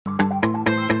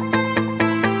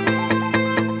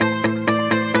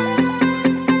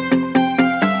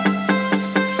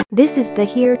This is the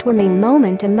heartwarming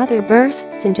moment a mother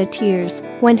bursts into tears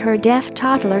when her deaf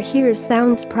toddler hears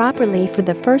sounds properly for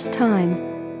the first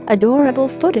time. Adorable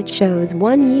footage shows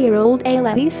 1-year-old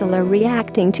Ayla Isla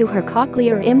reacting to her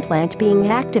cochlear implant being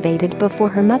activated before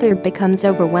her mother becomes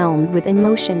overwhelmed with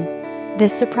emotion. The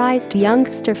surprised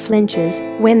youngster flinches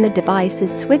when the device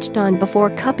is switched on before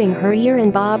cupping her ear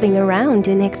and bobbing around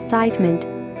in excitement.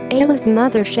 Ayla's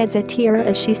mother sheds a tear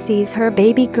as she sees her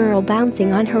baby girl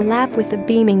bouncing on her lap with a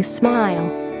beaming smile.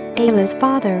 Ayla's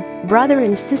father, brother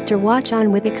and sister watch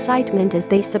on with excitement as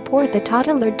they support the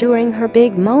toddler during her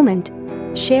big moment.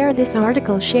 Share this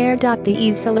article. The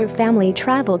Isler family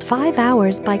traveled 5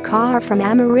 hours by car from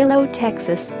Amarillo,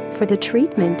 Texas, for the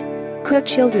treatment. Cook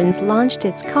Children's launched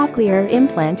its cochlear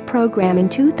implant program in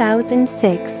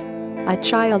 2006. A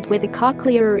child with a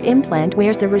cochlear implant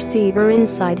wears a receiver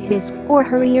inside his or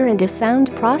her ear and a sound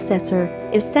processor,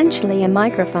 essentially a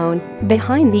microphone,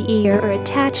 behind the ear or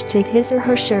attached to his or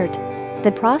her shirt.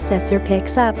 The processor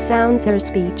picks up sounds or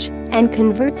speech and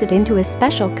converts it into a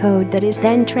special code that is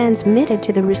then transmitted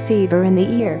to the receiver in the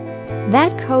ear.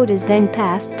 That code is then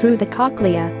passed through the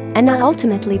cochlea and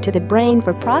ultimately to the brain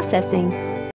for processing.